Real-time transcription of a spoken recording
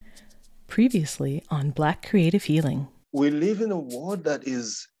Previously on Black Creative Healing. We live in a world that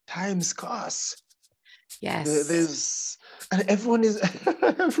is time scarce. Yes. And everyone is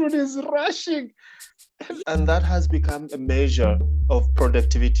everyone is rushing. And that has become a measure of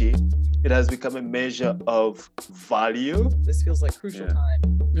productivity. It has become a measure of value. This feels like crucial time.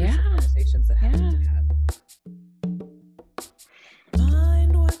 Yeah. Crucial conversations that have to be had.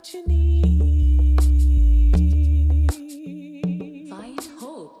 Find what you need. Find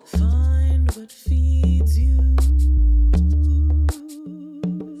hope. Find what feeds you.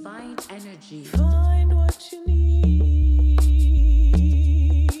 Find energy. Find what you need.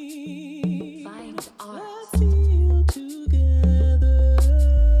 Find art. Let's heal together.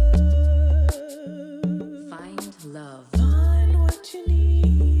 Find love. Find what you need.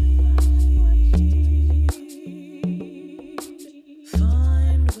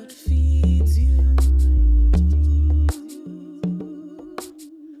 Find what feeds you.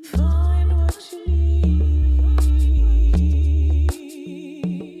 Find what you need.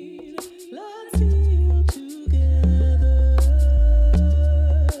 Let's heal together.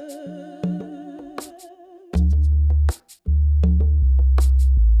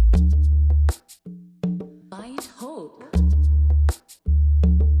 Find hope.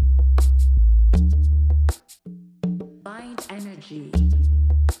 Find energy.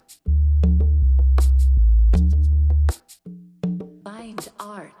 Find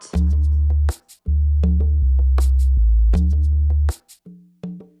art.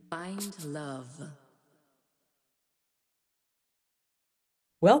 Find love.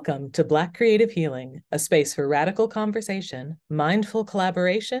 Welcome to Black Creative Healing, a space for radical conversation, mindful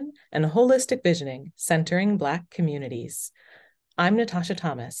collaboration, and holistic visioning centering Black communities. I'm Natasha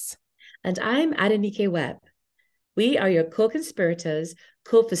Thomas. And I'm Adenike Webb. We are your co-conspirators,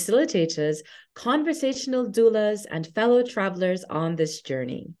 co-facilitators, conversational doulas, and fellow travelers on this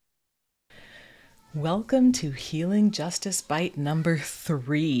journey. Welcome to Healing Justice Byte number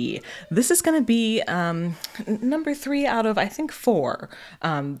 3. This is going to be number 3 out of, I think, 4.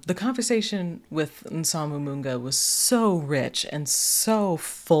 The conversation with Nsamu Moonga was so rich and so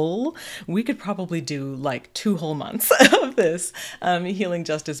full. We could probably do like 2 whole months of this Healing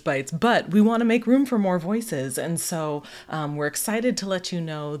Justice Bytes, but we want to make room for more voices. And so we're excited to let you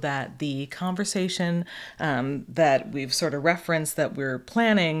know that the conversation that we've sort of referenced that we're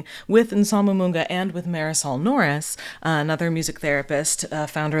planning with Nsamu Moonga and with Marisol Norris, another music therapist,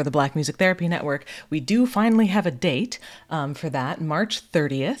 founder of the Black Music Therapy Network. We do finally have a date for that. March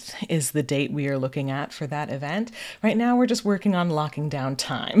 30th is the date we are looking at for that event. Right now, we're just working on locking down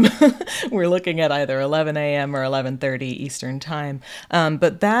time. We're looking at either 11 a.m. or 11:30 Eastern time.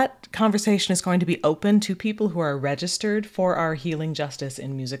 But that conversation is going to be open to people who are registered for our Healing Justice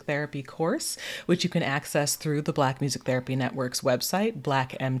in Music Therapy course, which you can access through the Black Music Therapy Network's website,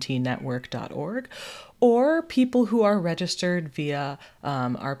 blackmtnetwork.org, or people who are registered via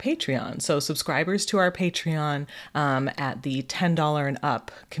our Patreon. So subscribers to our Patreon at the $10 and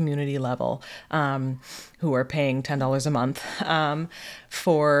up community level, who are paying $10 a month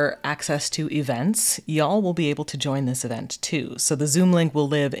for access to events, y'all will be able to join this event too. So the Zoom link will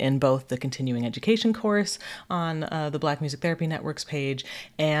live in both the continuing education course on the Black Music Therapy Network's page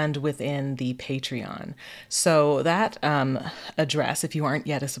and within the Patreon. So that address, if you aren't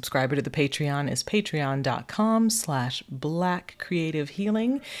yet a subscriber to the Patreon, is patreon.com/Black Creative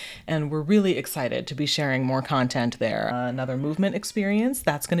Healing. And we're really excited to be sharing more content there. Another movement experience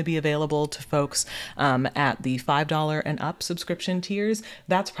that's going to be available to folks at the $5 and up subscription tiers.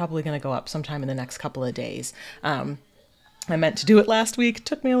 That's probably going to go up sometime in the next couple of days. I meant to do it last week.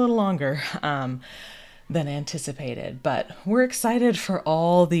 Took me a little longer than anticipated, but we're excited for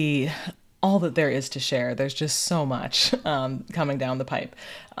all that there is to share. There's just so much coming down the pipe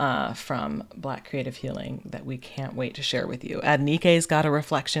from Black Creative Healing that we can't wait to share with you. Adenike's got a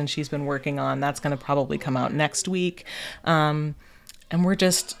reflection she's been working on. That's going to probably come out next week. And we're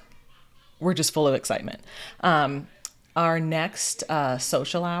just full of excitement. Our next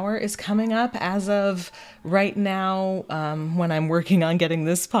social hour is coming up as of right now, when I'm working on getting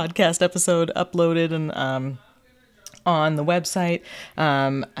this podcast episode uploaded and on the website.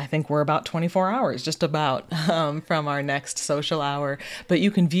 I think we're about 24 hours, just about, from our next social hour. But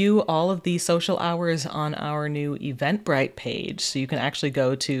you can view all of the social hours on our new Eventbrite page. So you can actually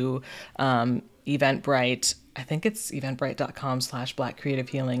go to Eventbrite I think it's eventbrite.com/Black Creative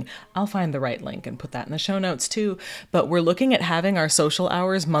Healing. I'll find the right link and put that in the show notes too. But we're looking at having our social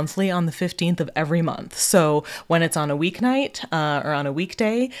hours monthly on the 15th of every month. So when it's on a weeknight or on a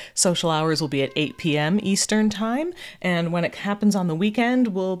weekday, social hours will be at 8 p.m. Eastern time. And when it happens on the weekend,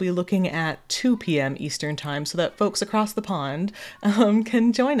 we'll be looking at 2 p.m. Eastern time so that folks across the pond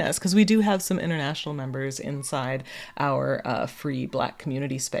can join us, because we do have some international members inside our free Black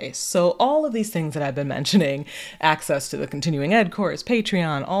community space. So all of these things that I've been mentioning, access to the continuing ed course,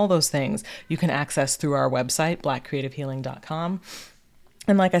 Patreon, all those things you can access through our website, blackcreativehealing.com.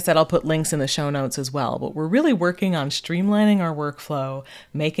 And like I said, I'll put links in the show notes as well. But we're really working on streamlining our workflow,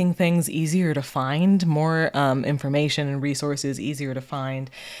 making things easier to find, more information and resources easier to find,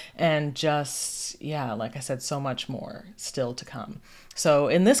 and just, yeah, like I said, so much more still to come. So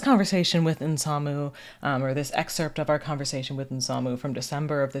in this conversation with Nsamu, or this excerpt of our conversation with Nsamu from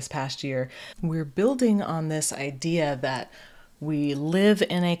December of this past year, we're building on this idea that we live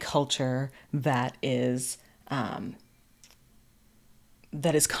in a culture that is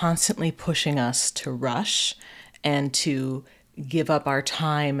constantly pushing us to rush and to give up our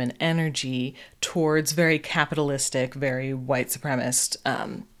time and energy towards very capitalistic, very white supremacist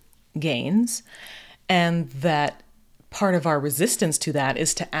gains, and that part of our resistance to that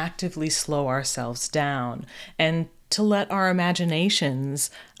is to actively slow ourselves down and to let our imaginations,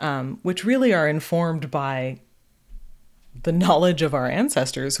 which really are informed by the knowledge of our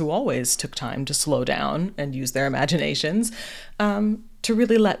ancestors who always took time to slow down and use their imaginations, to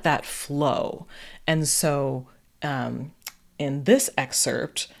really let that flow. And so in this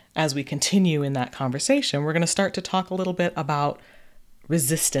excerpt, as we continue in that conversation, we're going to start to talk a little bit about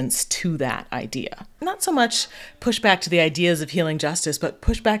resistance to that idea. Not so much pushback to the ideas of healing justice, but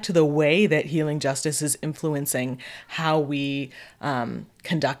pushback to the way that healing justice is influencing how we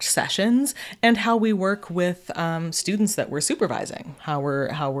conduct sessions and how we work with students that we're supervising, how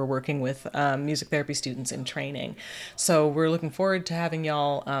we're working with music therapy students in training. So we're looking forward to having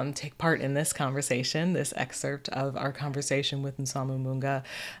y'all take part in this conversation, this excerpt of our conversation with Nsamu Moonga,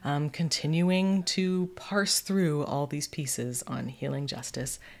 continuing to parse through all these pieces on healing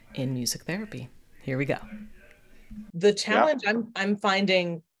justice in music therapy. Here we go. The challenge I'm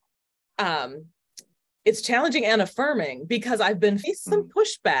finding, it's challenging and affirming, because I've been facing some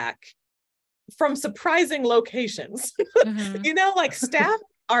pushback from surprising locations. You know, like staff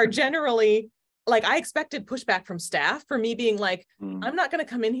are generally, like, I expected pushback from staff for me being like, I'm not going to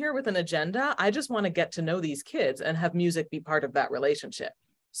come in here with an agenda. I just want to get to know these kids and have music be part of that relationship.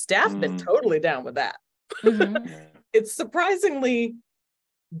 Staff been totally down with that. It's surprisingly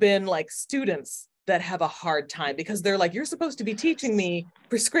been like students that have a hard time, because they're like, you're supposed to be teaching me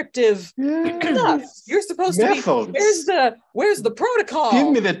prescriptive stuff. You're supposed Methods. to be, where's the protocol?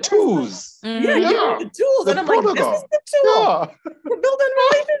 Give me the tools. Give me the tools. The And I'm like, this protocol. is the tool. Yeah. We're building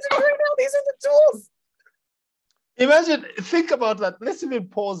relationships right now. These are the tools. Imagine, think about that. Let's even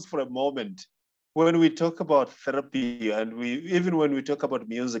pause for a moment. When we talk about therapy, and even when we talk about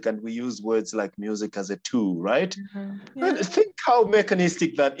music, and we use words like music as a tool, right? And think how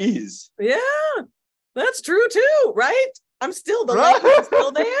mechanistic that is. Yeah, that's true too, right? I'm still the language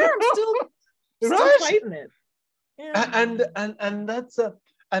still there. I'm still fighting it. Yeah. And that's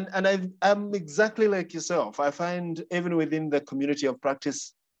I'm exactly like yourself. I find even within the community of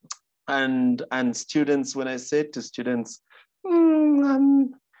practice and students, when I say to students,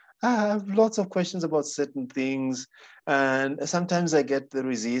 I have lots of questions about certain things, and sometimes I get the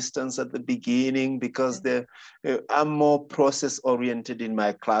resistance at the beginning because I'm more process oriented in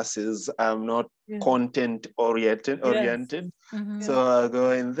my classes. I'm not content oriented. So I go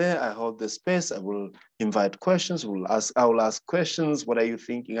in there, I hold the space, I will invite questions, I will ask questions. What are you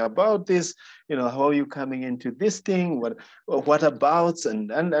thinking about this? You know, how are you coming into this thing? What about?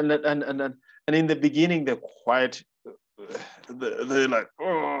 And in the beginning, they're quite, they're like,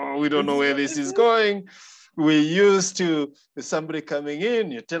 oh, we don't know where this is going. We're used to somebody coming in,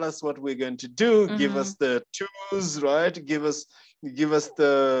 you tell us what we're going to do, give us the tools, right? Give us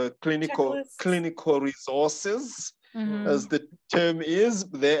the clinical resources, as the term is.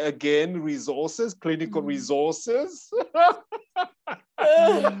 There again, resources, clinical resources.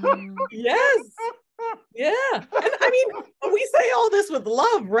 Yes. Yeah. And I mean, we say all this with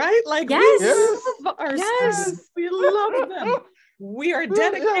love, right? Like, we love our students. We love them. We are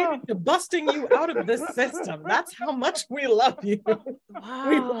dedicated to busting you out of this system. That's how much we love you.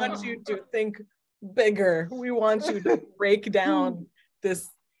 We want you to think bigger. We want you to break down this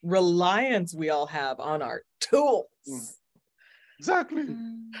reliance we all have on our tools. Exactly.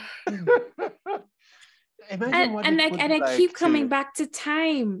 And I keep coming back to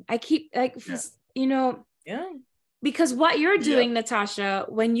time. I keep Yeah. Because what you're doing, Natasha,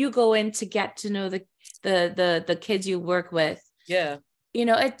 when you go in to get to know the kids you work with, Yeah. you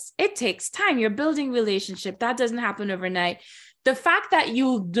know, it takes time. You're building relationship. That doesn't happen overnight. The fact that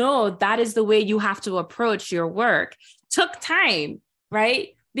you know that is the way you have to approach your work took time,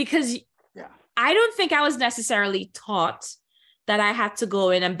 right? Because I don't think I was necessarily taught that I had to go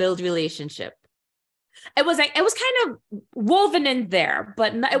in and build relationship. It was kind of woven in there,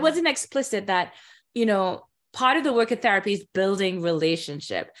 but it wasn't explicit that, you know, part of the work of therapy is building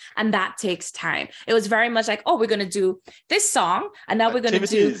relationship, and that takes time. It was very much like, oh, we're going to do this song, and now we're going to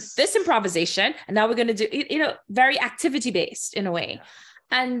do this improvisation, and now we're going to do, you know, very activity based in a way.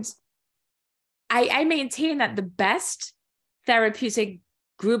 And I maintain that the best therapeutic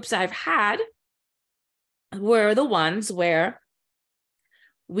groups I've had were the ones where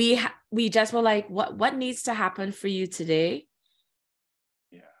we just were like, what needs to happen for you today?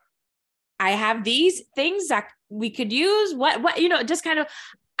 I have these things that we could use. What, you know, just kind of,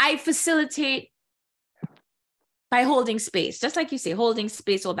 I facilitate by holding space, just like you say, holding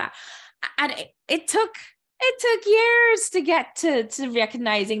space, all that. And it took years to get to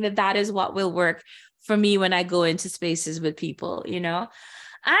recognizing that is what will work for me when I go into spaces with people, you know?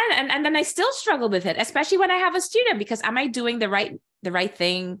 And then I still struggle with it, especially when I have a student, because am I doing the right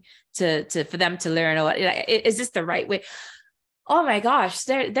thing for them to learn, or is this the right way? Oh my gosh,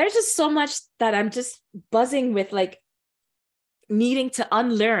 there's just so much that I'm just buzzing with, like needing to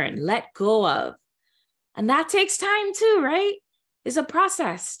unlearn, let go of. And that takes time too, right? It's a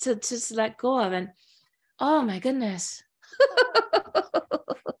process to let go of. And oh my goodness.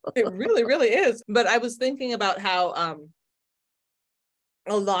 It really, really is. But I was thinking about how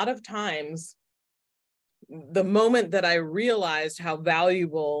a lot of times the moment that I realized how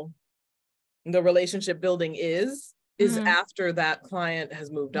valuable the relationship building is after that client has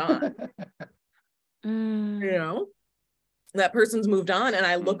moved on. You know, that person's moved on, and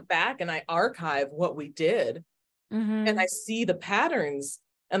I look back and I archive what we did, and I see the patterns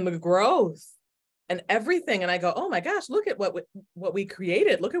and the growth and everything, and I go, oh my gosh, look at what we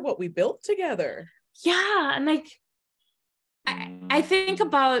created, look at what we built together. Yeah. And like I think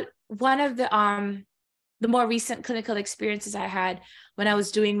about one of the more recent clinical experiences I had when I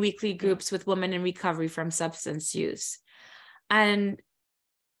was doing weekly groups with women in recovery from substance use. And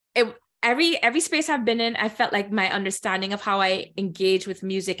every space I've been in, I felt like my understanding of how I engage with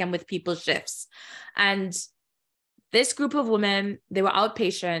music and with people shifts. And this group of women, they were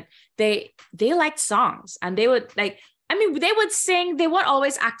outpatient. They liked songs, and they would they would sing. They weren't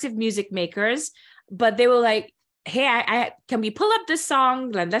always active music makers, but they were like, hey, I can we pull up this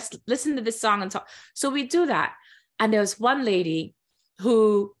song? Let's listen to this song and talk. So we do that. And there was one lady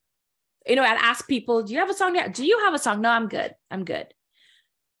who, you know, I'd ask people, do you have a song yet? Do you have a song? No, I'm good.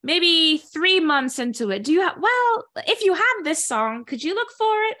 Maybe 3 months into it, well, if you have this song, could you look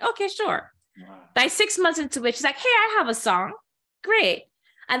for it? Okay, sure. Wow. By 6 months into it, she's like, hey, I have a song. Great.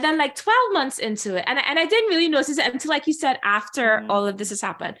 And then like 12 months into it, and I didn't really notice it until, like you said, after all of this has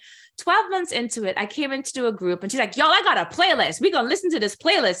happened. 12 months into it, I came in to do a group, and she's like, y'all, I got a playlist. We're going to listen to this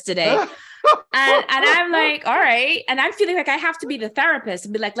playlist today. and I'm like, all right. And I'm feeling like I have to be the therapist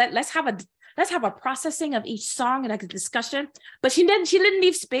and be like, let's have a processing of each song and like a discussion. But she didn't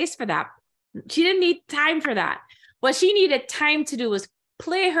leave space for that. She didn't need time for that. What she needed time to do was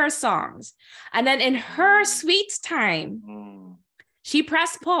play her songs. And then in her sweet time, she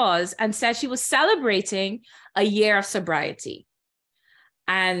pressed pause and said she was celebrating a year of sobriety.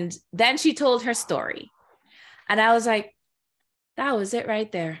 And then she told her story. And I was like, that was it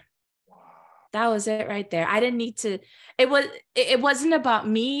right there. That was it right there. I didn't need to, it wasn't about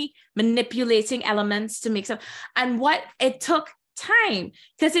me manipulating elements to make some, and what it took time,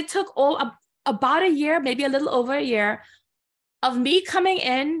 because it took about a year, maybe a little over a year of me coming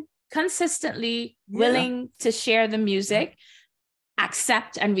in consistently, willing to share the music,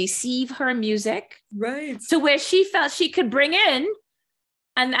 accept and receive her music, right, to where she felt she could bring in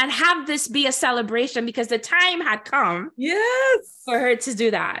and have this be a celebration, because the time had come for her to do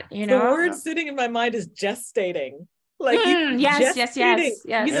that. You know, the word sitting in my mind is gestating. Like yes.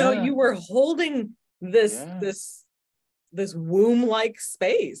 You know, you were holding this womb-like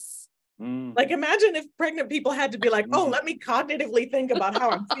space. Like, imagine if pregnant people had to be like, oh, let me cognitively think about how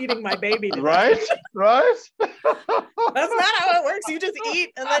I'm feeding my baby today. Right. That's not how it works. You just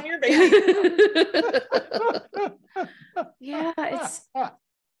eat and then your baby. Yeah, it's oh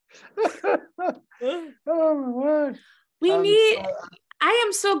my word. I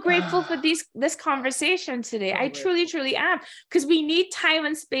am so grateful for this conversation today. I truly am, because we need time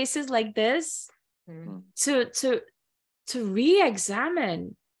and spaces like this to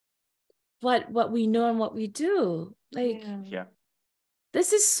re-examine what we know and what we do. Like, Yeah.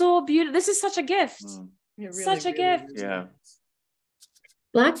 this is so beautiful. This is such a gift. Such a gift. Yeah.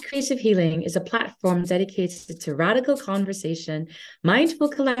 Black Creative Healing is a platform dedicated to radical conversation, mindful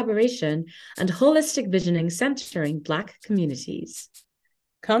collaboration, and holistic visioning centering Black communities.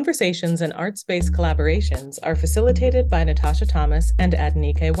 Conversations and arts-based collaborations are facilitated by Natasha Thomas and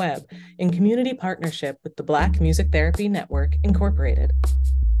Adenike Webb in community partnership with the Black Music Therapy Network, Incorporated.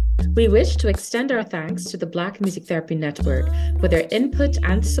 We wish to extend our thanks to the Black Music Therapy Network for their input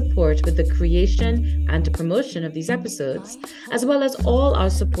and support with the creation and promotion of these episodes, as well as all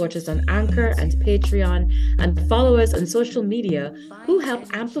our supporters on Anchor and Patreon and followers on social media who help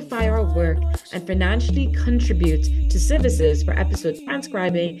amplify our work and financially contribute to services for episode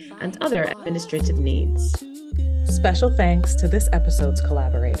transcribing and other administrative needs. Special thanks to this episode's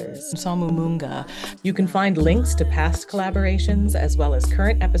collaborators, Nsamu Moonga. You can find links to past collaborations as well as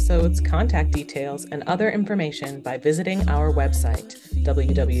current episodes, contact details, and other information by visiting our website,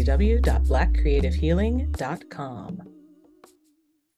 www.blackcreativehealing.com.